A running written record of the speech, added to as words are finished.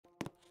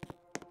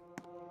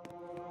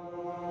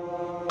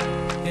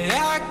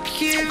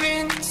give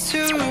in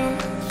to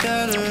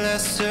the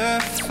lesser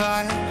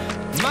fight.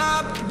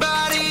 My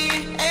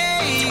body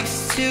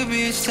aches to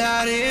be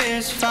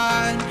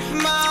satisfied.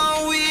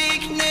 My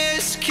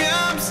weakness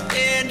comes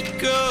and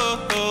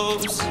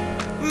goes.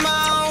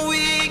 My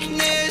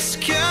weakness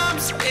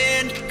comes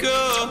and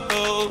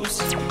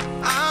goes.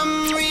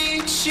 I'm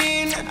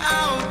reaching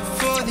out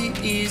for the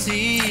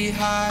easy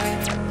high.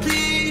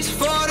 Please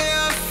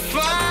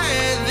fortify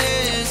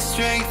this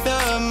strength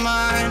of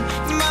mine.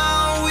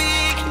 My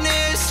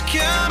weakness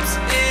comes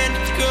and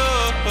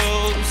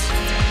goes.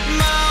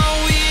 My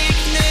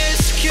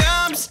weakness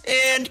comes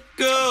and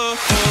goes.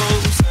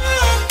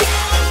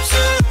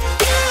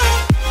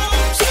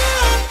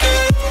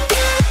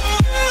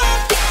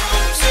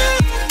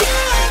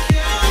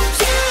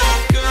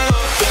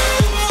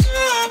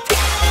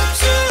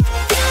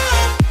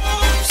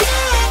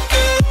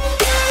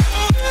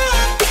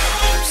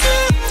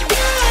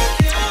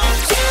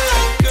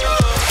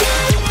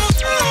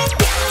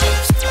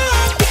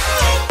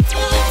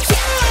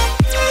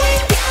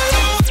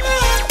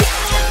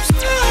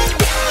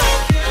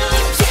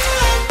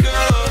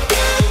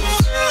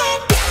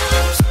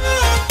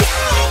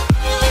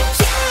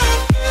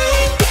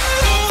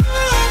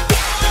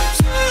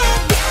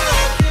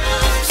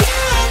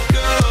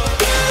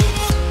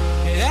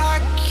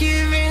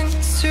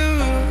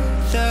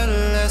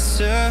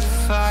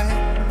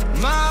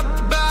 My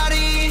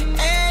body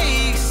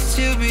aches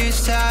to be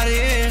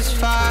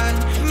satisfied.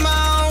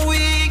 My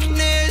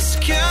weakness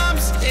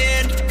comes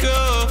and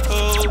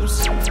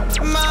goes.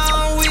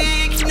 My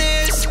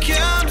weakness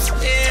comes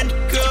and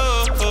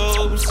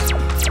goes.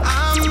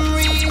 I'm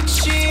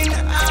reaching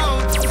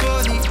out for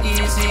the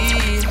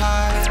easy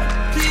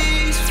high.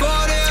 Please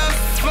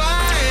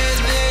fortify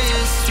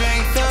this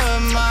strength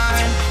of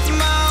mine.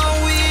 My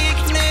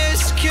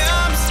weakness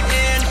comes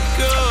and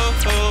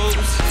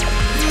goes.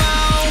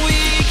 My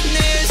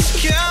weakness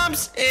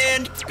comes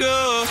and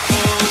goes.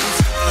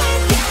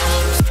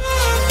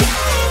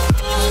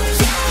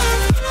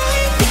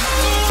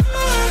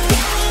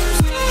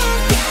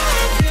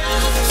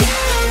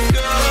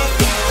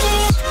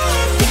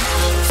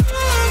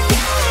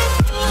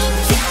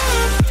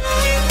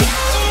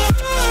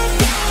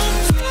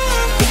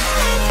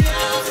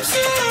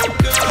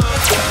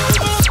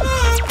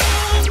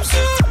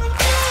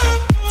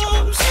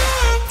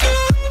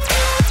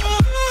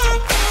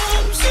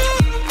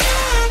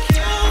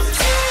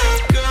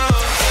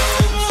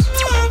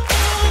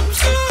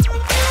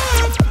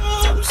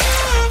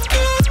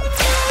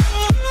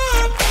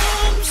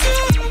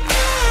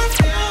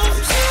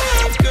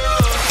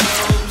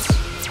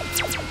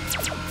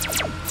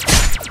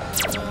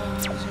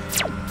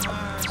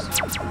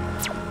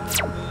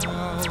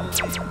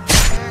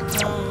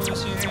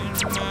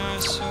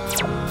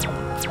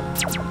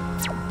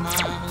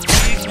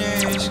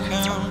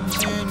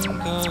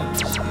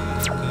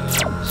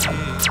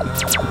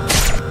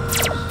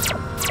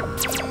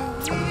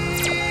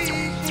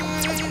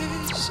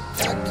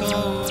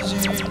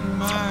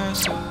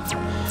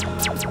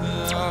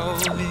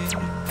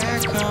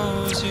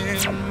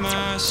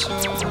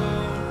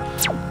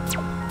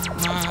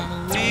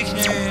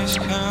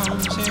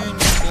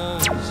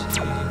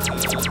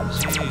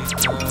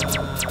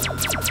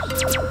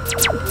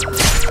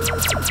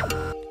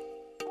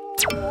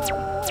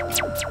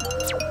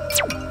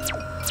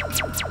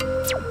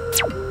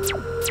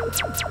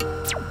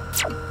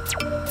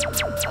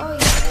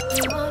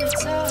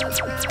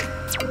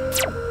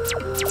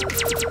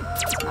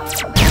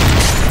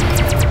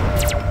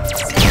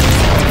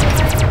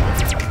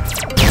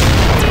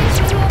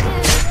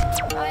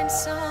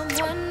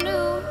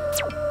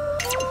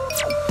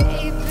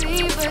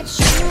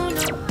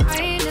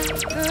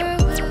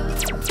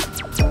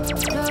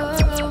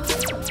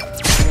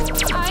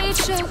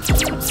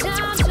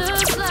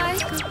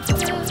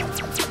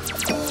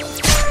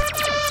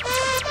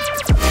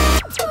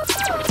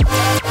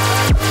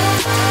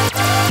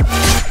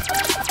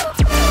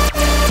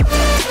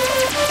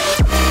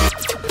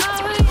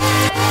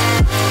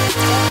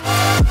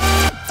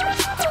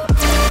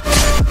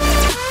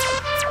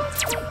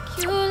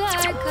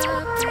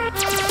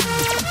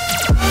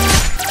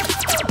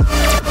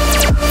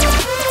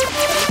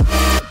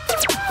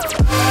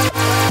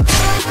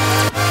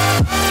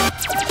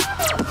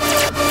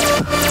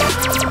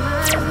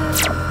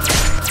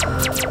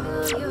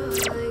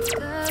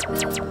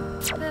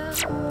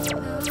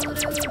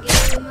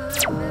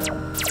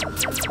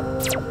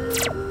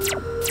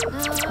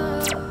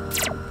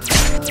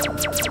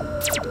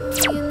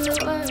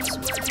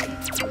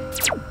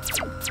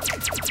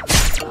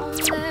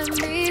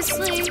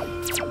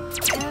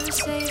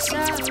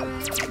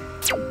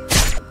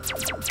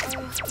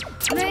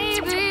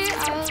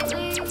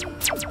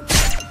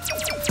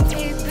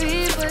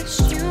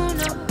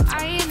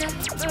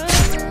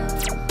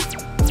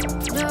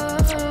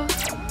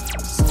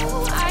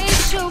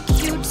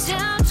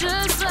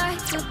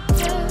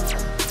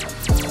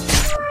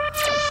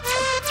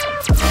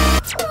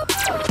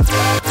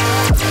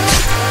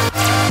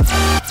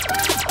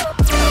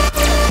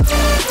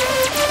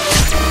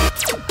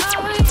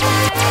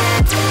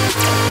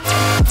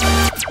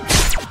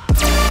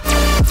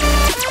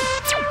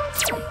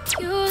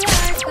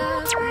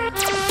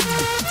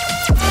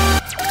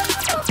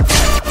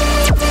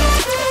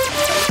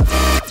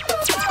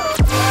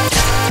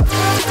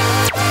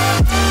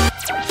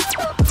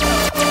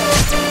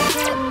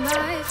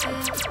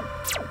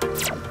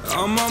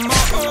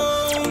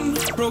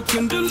 broke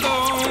and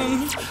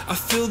alone. I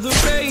feel the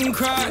rain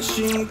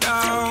crashing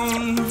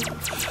down.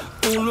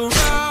 All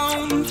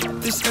around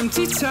this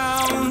empty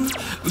town,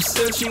 we're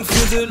searching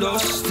for the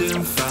lost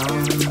and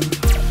found.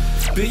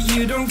 But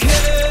you don't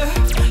care,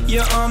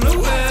 you're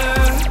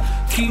unaware.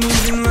 Keep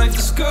moving like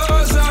the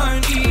scars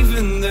aren't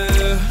even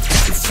there.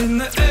 It's in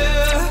the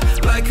air,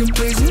 like a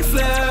blazing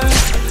flare.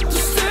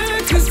 Just stare,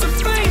 cause the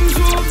flames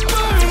will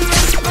burn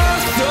us. I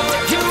thought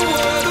you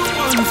were the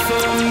one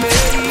for me.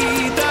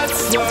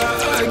 That's why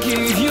I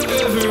gave you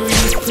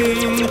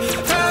everything.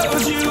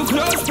 Held you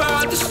close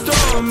by the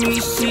stormy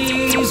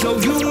seas. Oh,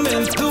 you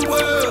meant the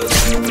world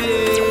to me.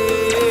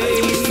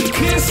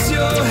 Kiss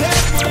your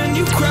head when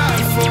you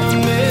cried for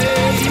me.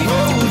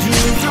 Hold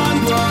your hand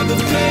while the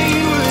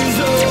pain was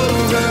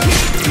over.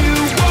 Keep you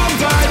warm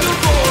by the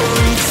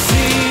roaring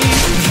sea.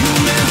 You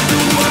meant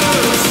the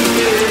world to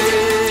me.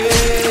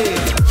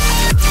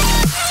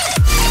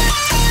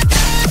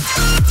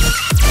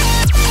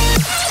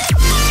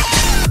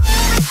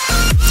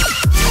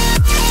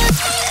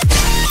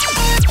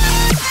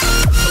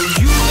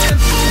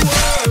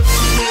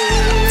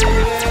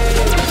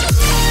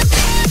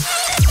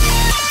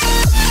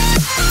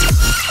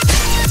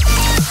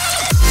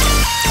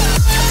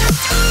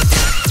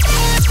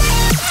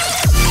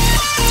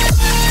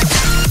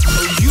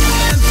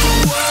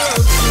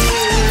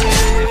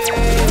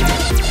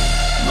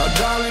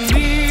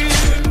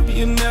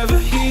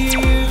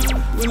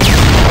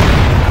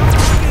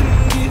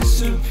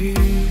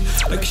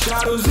 Like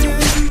shadows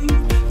in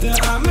the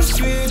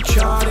atmosphere,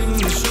 charting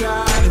the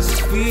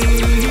stratosphere.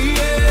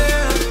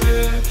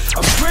 Yeah.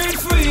 I prayed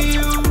for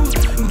you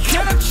and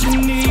kept you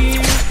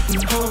near,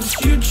 in hopes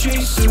you'd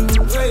chase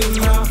away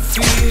my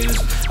fears.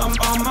 I'm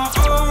on my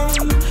own,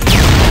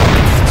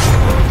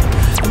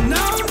 and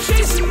now I'm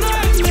chasing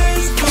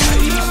nightmares. I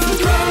used to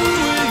run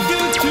with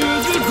you through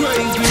the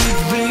great big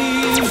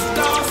leaves,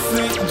 laugh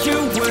at you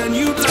when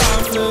you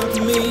laugh at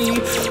me.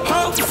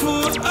 Hope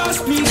for us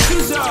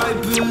because I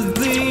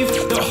believe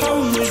the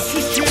home is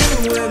just you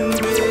and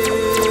me.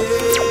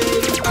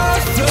 I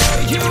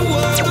thought you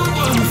were the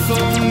one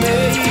for me.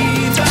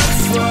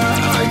 That's why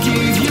I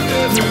gave you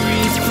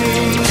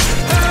everything.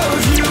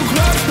 Held you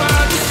close by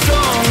the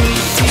stormy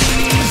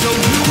seas. Oh,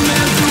 you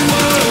meant the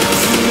world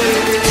to me.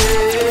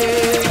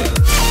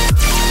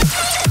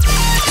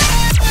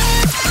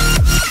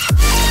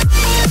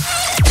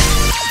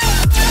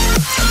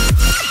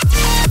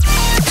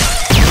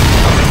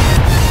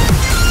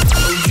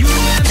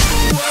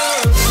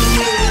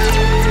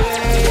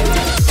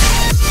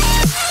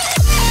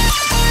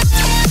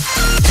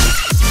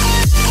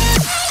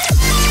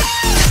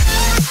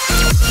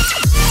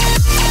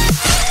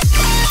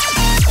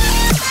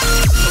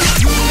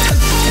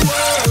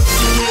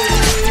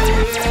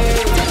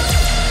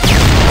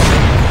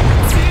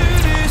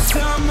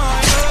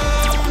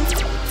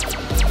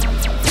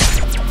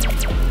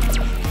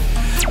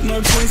 No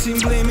point in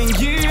blaming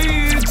you,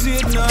 you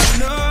did not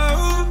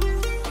know.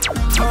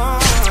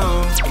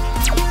 Oh,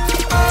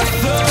 I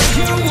thought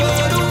you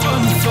were the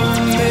one for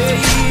me.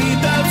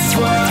 That's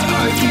why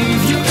I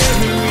gave you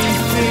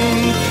everything.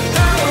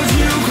 Held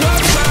you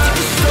close by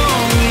the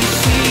stormy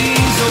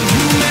seas. Oh,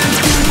 you meant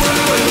the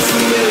world to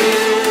me.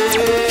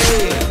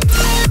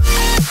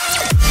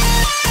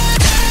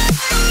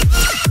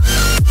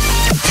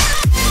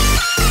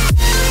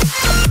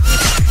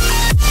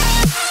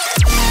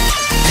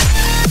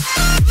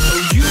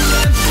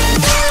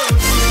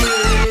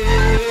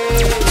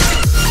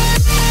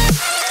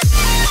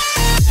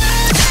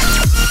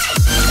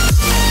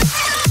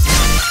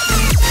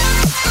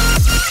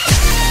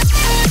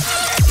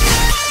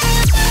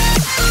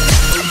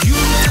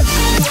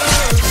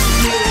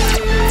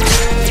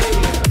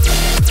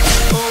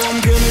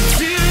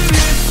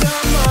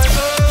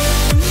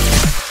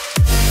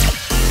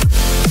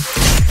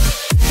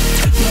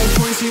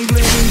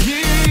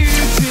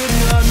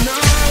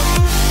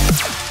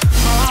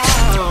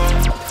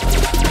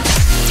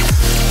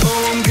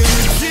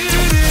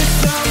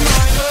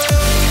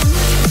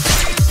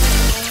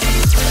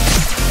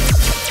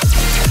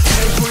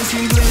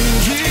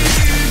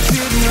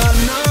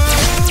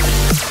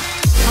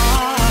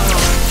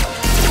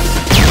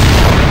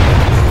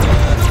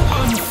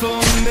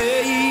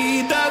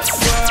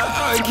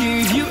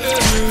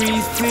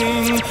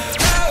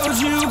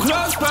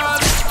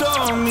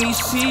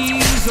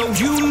 Seas, oh,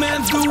 you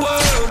meant the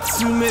world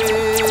to me.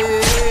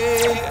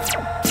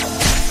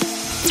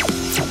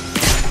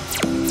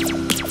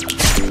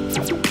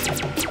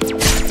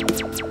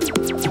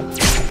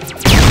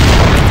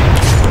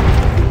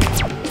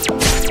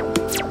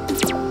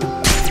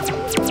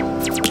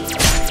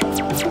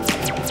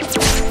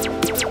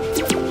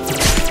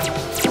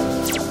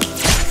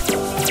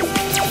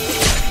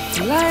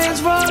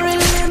 Lions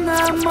roaring in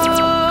the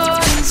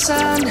morning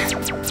sun,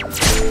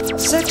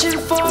 searching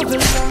for a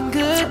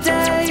longer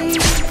day.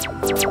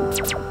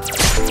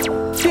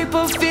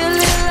 People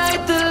feeling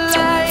like the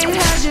light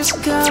has just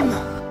come.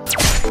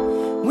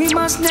 We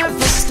must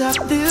never stop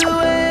the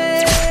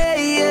way.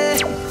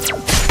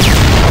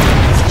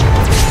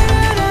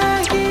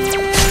 I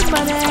hear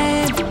my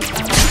name.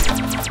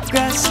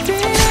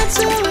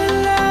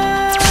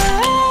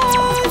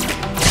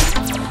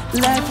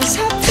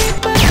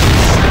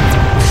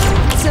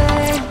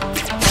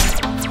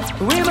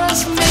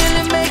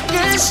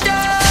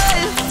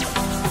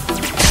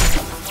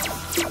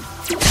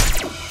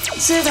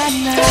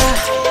 Savannah.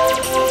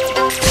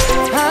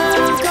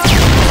 I'm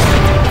coming,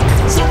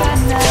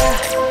 Savannah.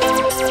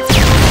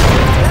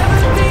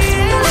 Never be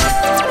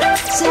alone,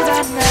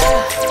 Savannah.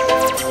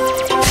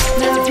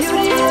 The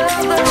beauty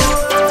of the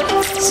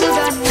world,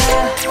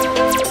 Savannah.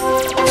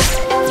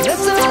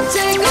 Let's all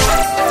take a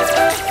walk,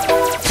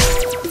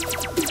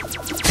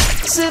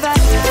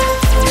 Savannah.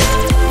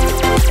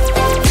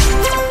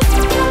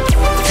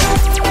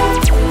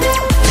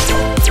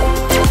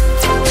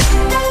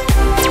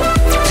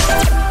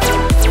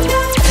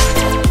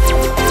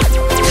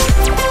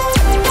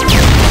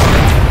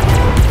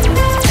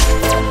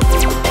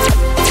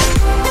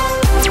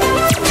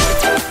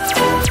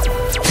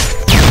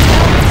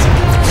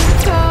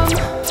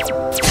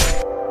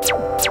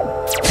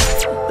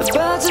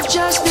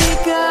 Just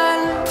begun.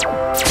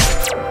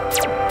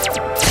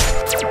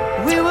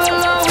 We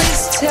will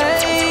always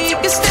take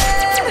a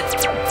stand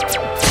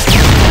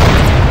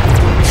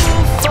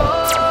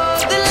for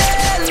the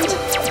land.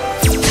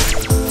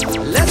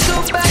 Let's go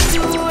back to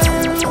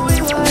when we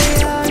were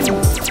young.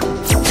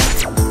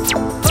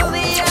 For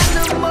the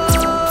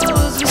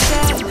animals we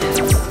stand.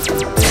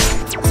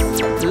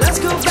 Let's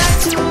go back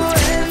to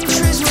when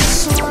trees were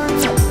swung.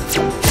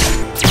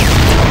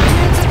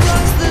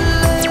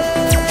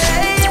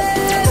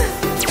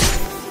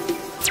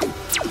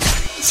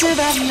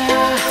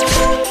 Savannah,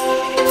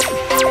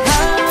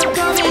 I'm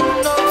coming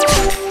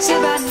home,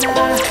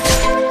 Savannah.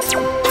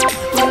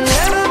 We'll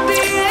never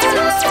be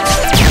alone.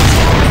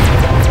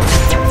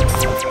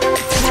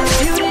 The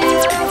beauty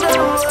of the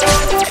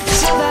world,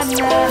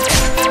 Savannah.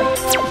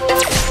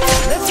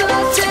 Let's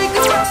all take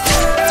a walk,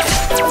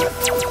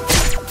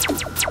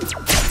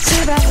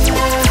 Savannah.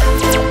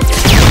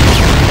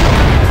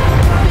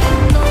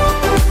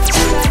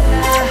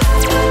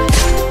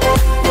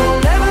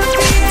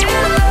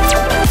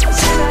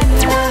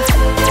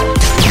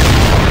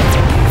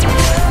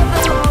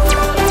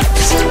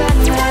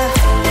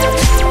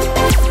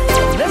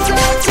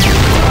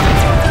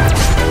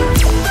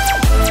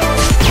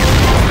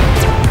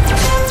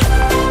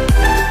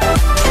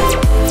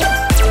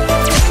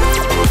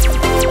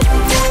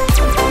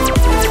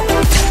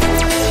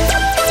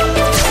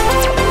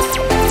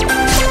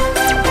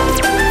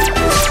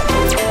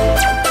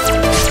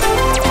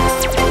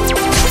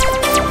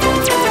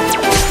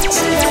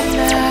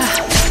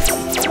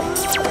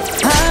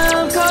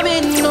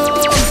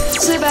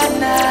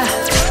 Savannah,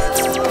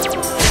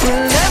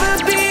 we'll never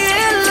be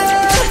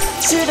alone,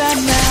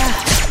 Savannah.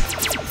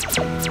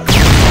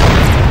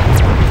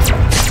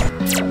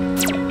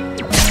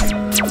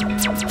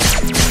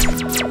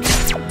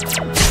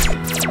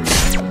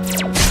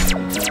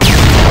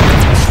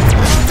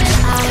 Open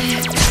eye,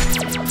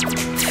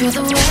 feel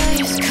the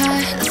waves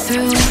cut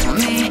through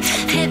me,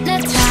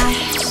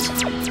 hypnotized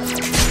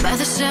by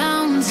the sound